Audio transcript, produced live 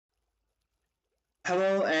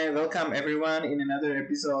Hello and welcome everyone in another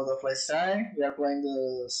episode of Let's Try. We are playing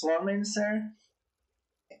the Slormancer.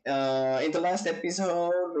 In the last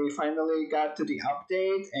episode, we finally got to the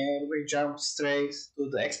update and we jumped straight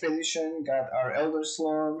to the expedition, got our Elder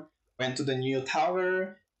Slorm, went to the new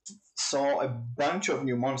tower, saw a bunch of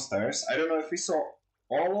new monsters. I don't know if we saw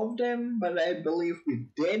all of them, but I believe we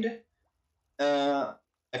did. Uh,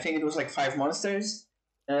 I think it was like five monsters.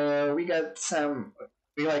 We got some.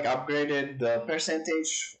 We like upgraded the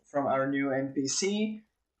percentage from our new NPC,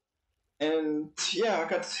 and yeah, I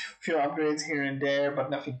got a few upgrades here and there, but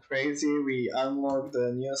nothing crazy. We unlocked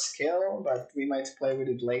the new skill, but we might play with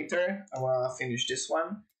it later. I wanna finish this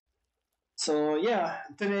one. So yeah,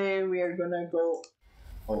 today we are gonna go.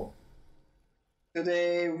 Oh,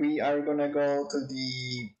 today we are gonna go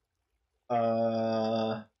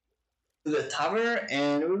uh to the tower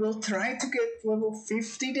and we will try to get level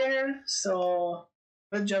 50 there. So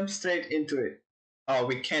let's jump straight into it. Oh,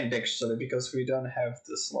 we can't actually because we don't have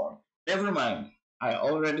the slot. Never mind. I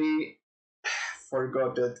already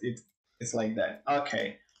forgot that it is like that.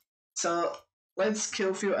 Okay. So let's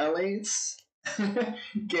kill few elites.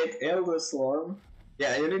 Get Elder Slorm.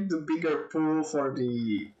 Yeah, you need the bigger pool for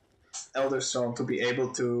the Elder Slorm to be able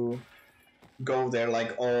to go there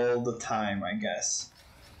like all the time, I guess.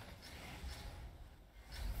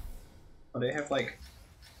 Oh, they have like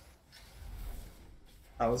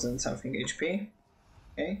 1000 something HP.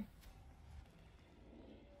 Okay.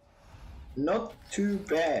 Not too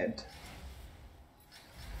bad.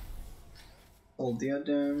 All the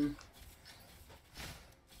other.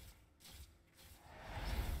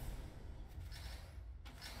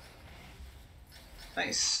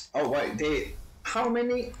 Nice. Oh wait, they. How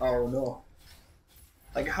many? Oh no.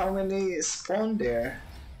 Like how many spawn there?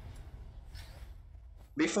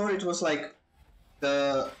 Before it was like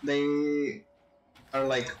they are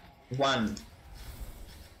like one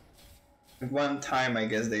one time I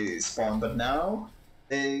guess they spawn, but now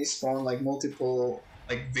they spawn like multiple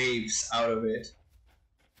like waves out of it.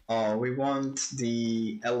 Oh, we want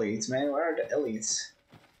the elites, man. Where are the elites?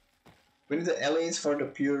 We need the elites for the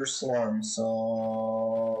pure slorm,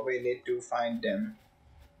 so we need to find them.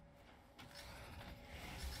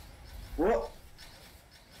 Whoa!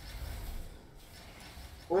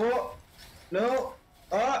 Whoa! No!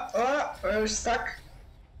 We're stuck.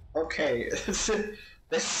 Okay,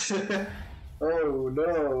 that's. Oh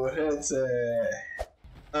no, that's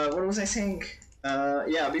what was I saying?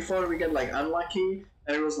 Yeah, before we get like unlucky,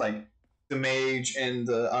 and it was like the mage and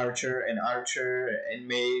the archer and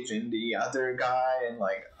mage and the other guy, and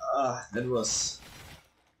like, that was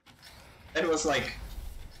like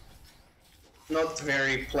not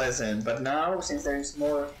very pleasant. But now, since there's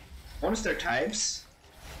more monster types,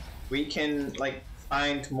 we can like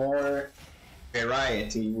find more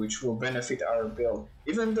variety, which will benefit our build.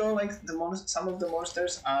 Even though like some of the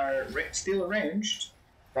monsters are still ranged,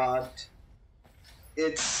 but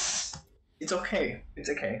it's it's okay. It's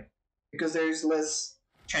okay because there is less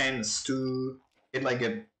chance to get like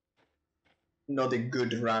a not a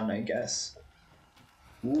good run, I guess.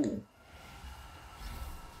 Ooh,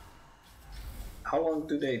 how long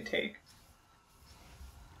do they take?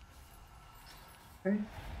 Okay.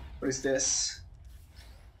 What is this?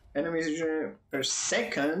 Enemies per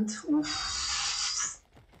second. Oof.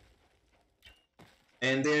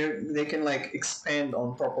 And they can like expand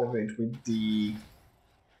on top of it with the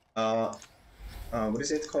what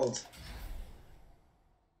is it called?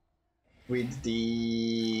 With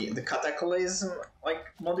the cataclysm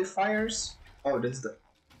like modifiers. Oh, that's the.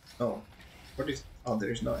 Oh, what is? Oh,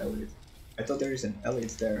 there is no elite. I thought there is an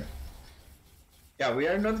elite there. Yeah, we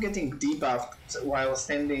are not getting debuffed while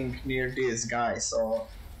standing near this guy, so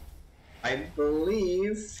I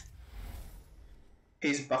believe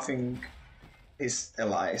he's buffing his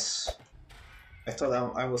allies. I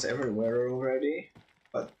thought I was everywhere already,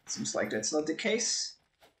 but seems like that's not the case.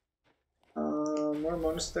 More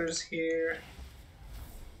monsters here.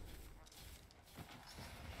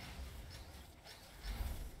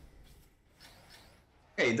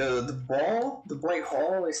 Okay, the black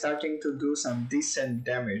hole is starting to do some decent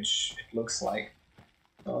damage, it looks like.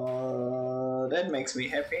 That makes me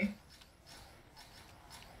happy.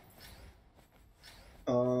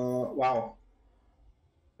 Wow.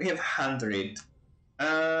 We have 100.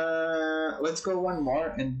 Let's go one more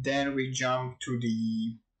and then we jump to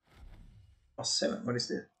the. Oh, 7. What is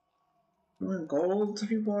this? Gold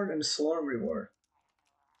reward and slorm reward.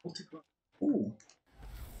 Ooh.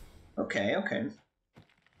 Okay, okay.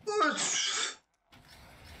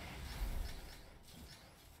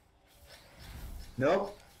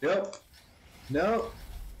 Nope, nope, no.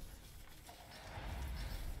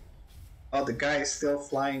 Oh, the guy is still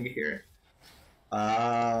flying here.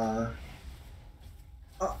 Oh,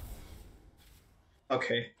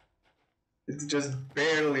 okay. It just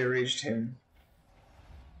barely reached him.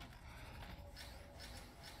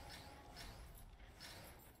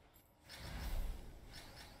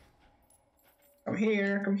 Come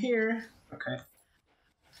here, come here. Okay.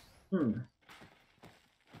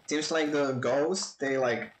 Seems like the ghosts, they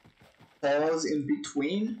like pause in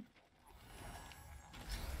between.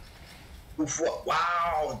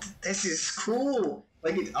 Wow, this is cool.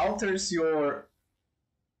 Like it alters your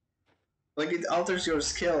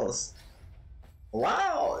skills.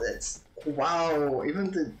 Wow, that's wow.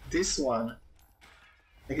 Even this one,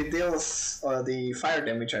 like it deals the fire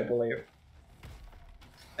damage, I believe.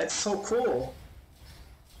 That's so cool.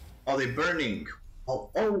 Oh, they're burning. Oh,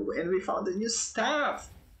 and we found a new staff.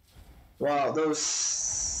 Wow,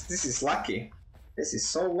 those. This is lucky. This is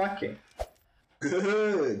so lucky.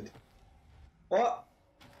 Good. What?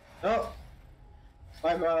 Oh.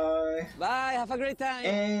 Bye bye. Bye, have a great time.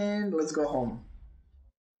 And let's go home.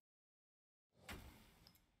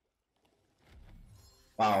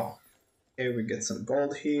 Wow. Okay, we get some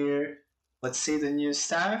gold here. Let's see the new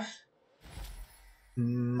staff.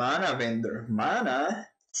 Mana vendor. Mana?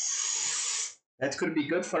 That could be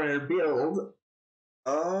good for our build.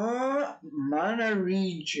 Mana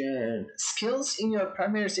regen. Skills in your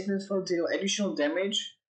primary sickness will deal additional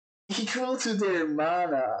damage equal to their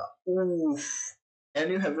mana. Oof. And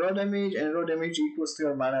you have raw damage, and raw damage equals to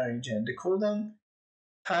your mana regen. The cooldown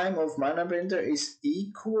time of mana bender is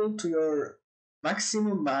equal to your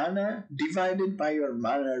maximum mana divided by your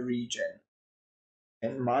mana regen.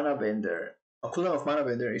 And mana bender. A cooldown of mana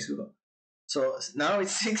bender is equal. So now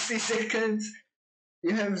it's 60 seconds.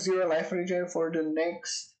 You have 0 life regen for the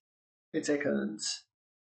next 8 seconds.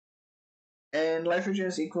 And life regen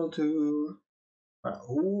is equal to...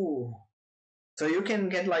 ooh. So you can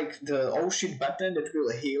get like the oh shit button that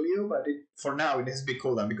will heal you, but for now it has to be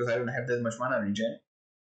cooldown because I don't have that much mana regen.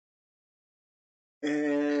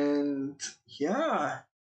 And yeah,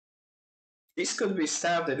 this could be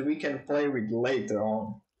stuff that we can play with later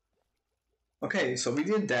on. Okay, so we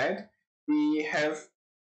did that. We have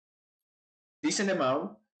decent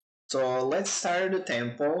amount. So let's start the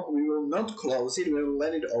temple. We will not close it, we will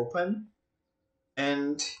let it open.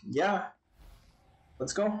 And yeah,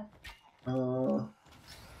 let's go.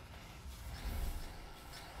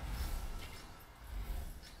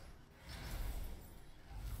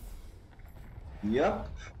 Yep.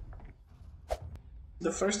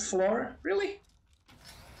 The first floor? Really?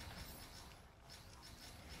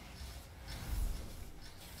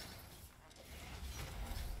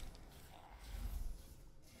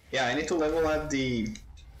 Yeah, I need to level up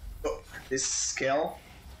this skill.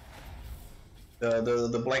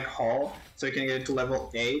 The black hole, so you can get it to level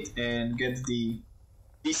 8 and get the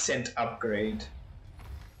decent upgrade.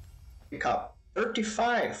 Pick up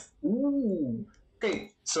 35. Ooh.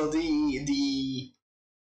 Okay, so the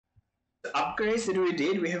upgrades that we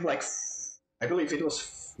did, we have like I believe it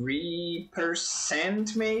was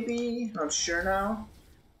 3% maybe, not sure now,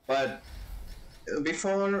 but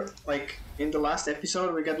before, like in the last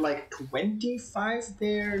episode, we got like 25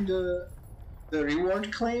 there, the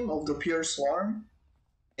reward claim of the pure slorm,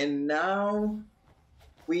 and now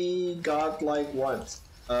we got like what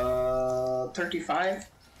 35,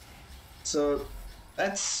 so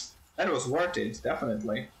that was worth it,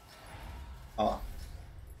 definitely. Oh,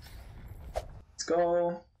 let's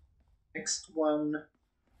go next one.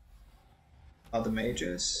 Oh, the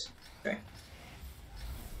mages. Okay.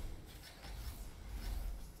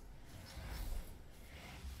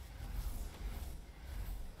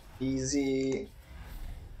 Easy.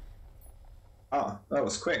 Oh, that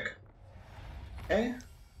was quick. Okay.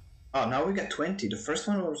 Oh, now we got 20. The first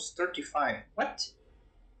one was 35. What?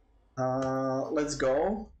 Let's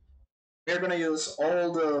go. We're gonna use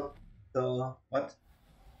all the what?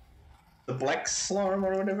 The black slorm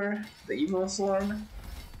or whatever. The evil slorm.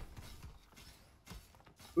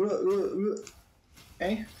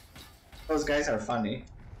 Okay. Those guys are funny.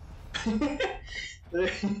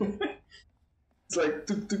 It's like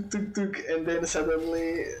tuk tuk tuk tuk, and then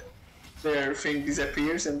suddenly their thing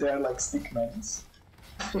disappears and they're like stickmans.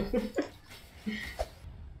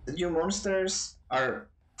 The new monsters are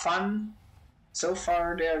fun. So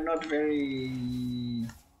far they are not very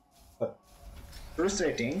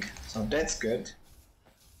frustrating, so that's good.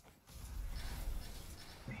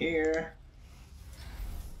 Here.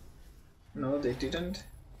 No, they didn't.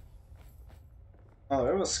 Oh,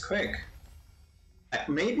 that was quick.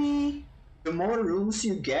 Maybe the more rooms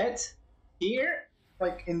you get here,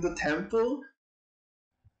 like in the temple,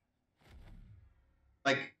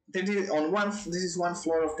 like on one. This is one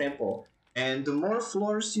floor of temple, and the more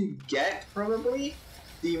floors you get, probably,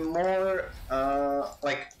 the more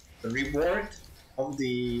like the reward of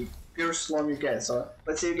the pure slorm you get. So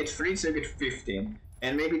let's say you get 3, so you get 15,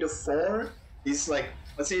 and maybe the 4 is like,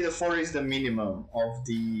 let's say the 4 is the minimum of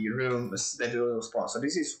the rooms that will spawn. So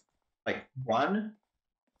this is like 1.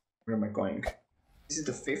 Where am I going? This is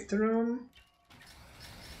the 5th room.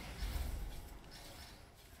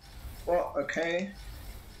 Oh, okay.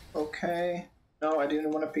 Okay. No, I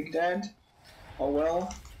didn't want to pick that. Oh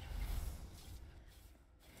well.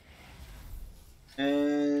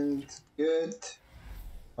 And good.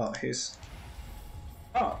 Oh, here's.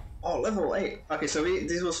 Oh, level 8. Okay, so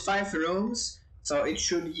this was 5 rooms, so it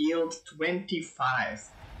should yield 25.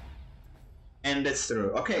 And that's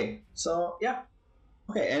true. Okay, so yeah.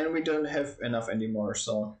 Okay, and we don't have enough anymore,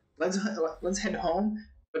 so let's head home.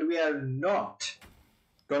 But we are not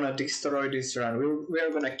gonna destroy this run. We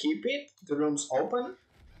are gonna keep the rooms open,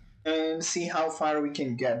 and see how far we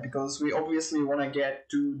can get, because we obviously want to get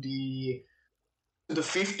to the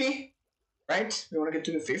 50, right? We want to get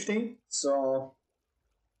to the 50, so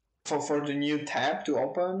for the new tab to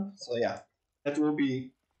open. So yeah, that will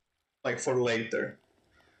be like for later.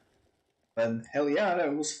 But hell yeah,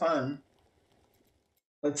 that was fun.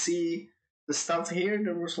 Let's see the stuff here.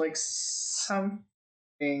 There was like something.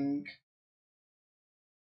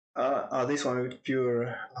 This one with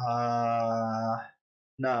pure.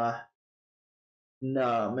 Nah,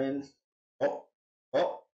 man. Oh,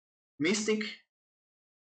 mystic,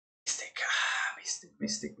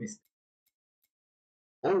 mystic.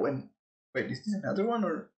 Oh, and wait, is this another one,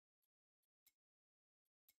 or?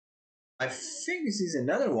 I think this is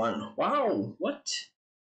another one. Wow, what?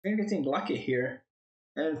 We're getting lucky here.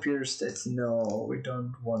 And pure stats, no, we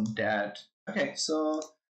don't want that. Okay, so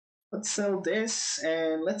let's sell this,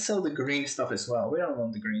 and let's sell the green stuff as well. We don't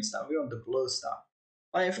want the green stuff, we want the blue stuff.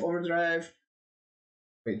 Life overdrive.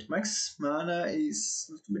 Wait, max mana is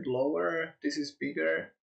a little bit lower. This is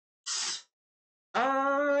bigger.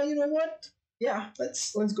 You know what? Yeah,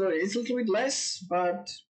 let's go. It's a little bit less,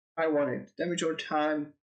 but I want it. Damage over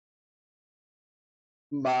time.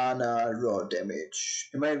 Mana raw damage.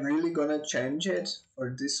 Am I really gonna change it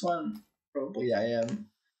for this one? Probably I am.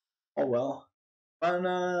 Oh well.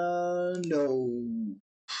 Mana no.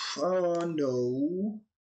 Oh no.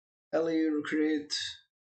 Ellie recruit.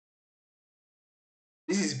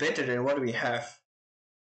 This is better than what we have.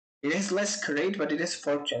 It has less crate, but it has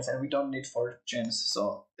fortunes, and we don't need fortunes,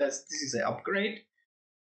 so this is an upgrade.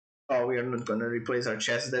 Oh, we are not gonna replace our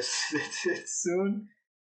chest that soon.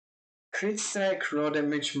 Crit strike, raw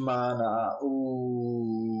damage, mana.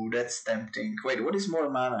 Ooh, that's tempting. Wait, what is more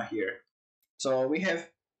mana here? So we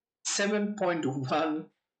have 7.1.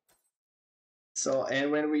 So,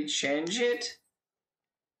 and when we change it,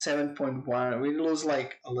 7.1, we lose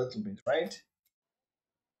like a little bit, right?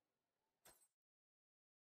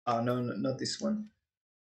 Oh, no, not this one.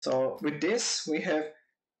 So with this, we have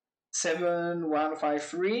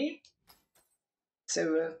 7153.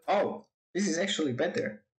 7. Oh, this is actually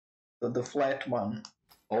better. The flat one.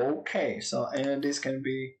 Okay, so, and this can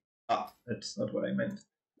be. Ah, that's not what I meant.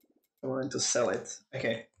 I wanted to sell it.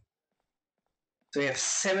 Okay. So we have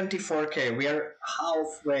 74k. We are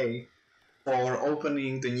halfway for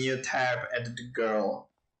opening the new tab at the girl.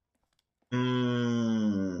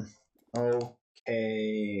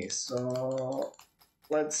 Okay, so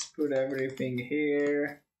let's put everything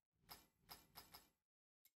here.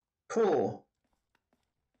 Cool.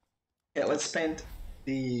 Yeah, let's spend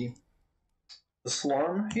the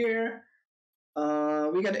slorm here.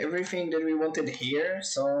 We got everything that we wanted here,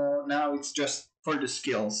 so now it's just for the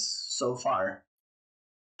skills so far.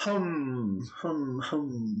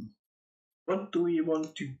 What do we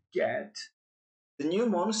want to get? The new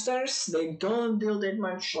monsters, they don't deal that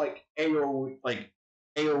much like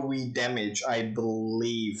AoE damage, I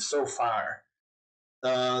believe, so far.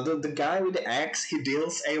 The guy with the axe, he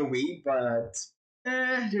deals AoE, but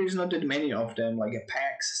there's not that many of them, like a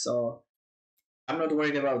PAX, so I'm not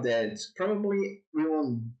worried about that. Probably we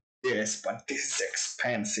want this, but this is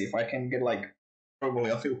expensive. I can get like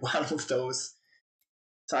probably only one of those.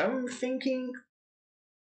 So I'm thinking,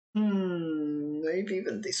 maybe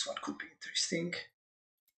even this one could be interesting.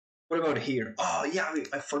 What about here? Oh yeah,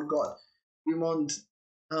 I forgot. We want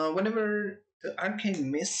whenever the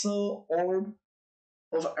arcane missile orb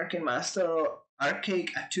of Arcane Master or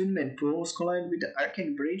Archaic Attunement pools collide with the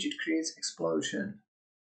Arcane Bridge, it creates explosion.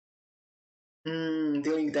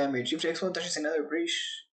 Dealing damage. If the explosion touches another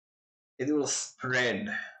bridge, it will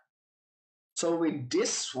spread. So with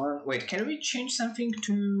this one, wait, can we change something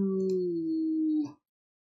to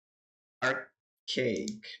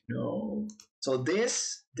cake. No. So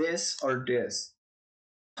this, or this.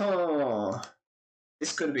 Oh,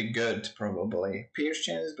 this could be good, probably. Pierce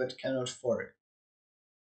chance, but cannot afford it.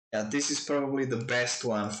 Yeah, this is probably the best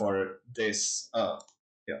one for this.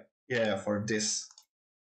 Yeah, for this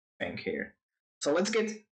thing here. So let's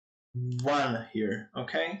get one here,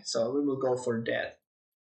 okay? So we will go for that.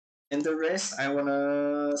 And the rest I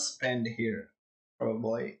wanna spend here.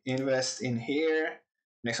 Probably invest in here.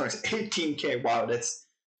 Next one is 18k. Wow, that's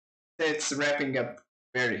wrapping up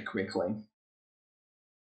very quickly.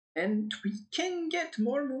 And we can get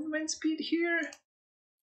more movement speed here.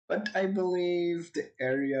 But I believe the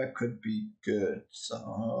area could be good.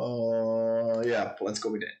 So yeah, let's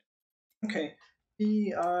go with it. Okay.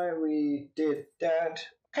 We did that.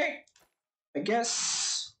 Okay. I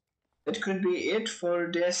guess that could be it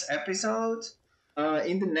for this episode.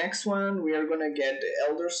 In the next one, we are gonna get the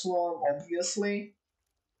Elder Slorm, obviously,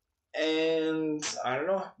 and I don't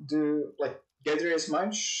know, do like gather as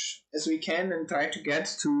much as we can and try to get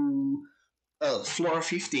to floor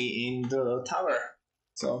 50 in the tower.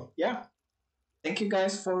 So yeah, thank you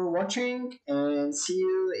guys for watching, and see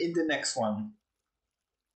you in the next one.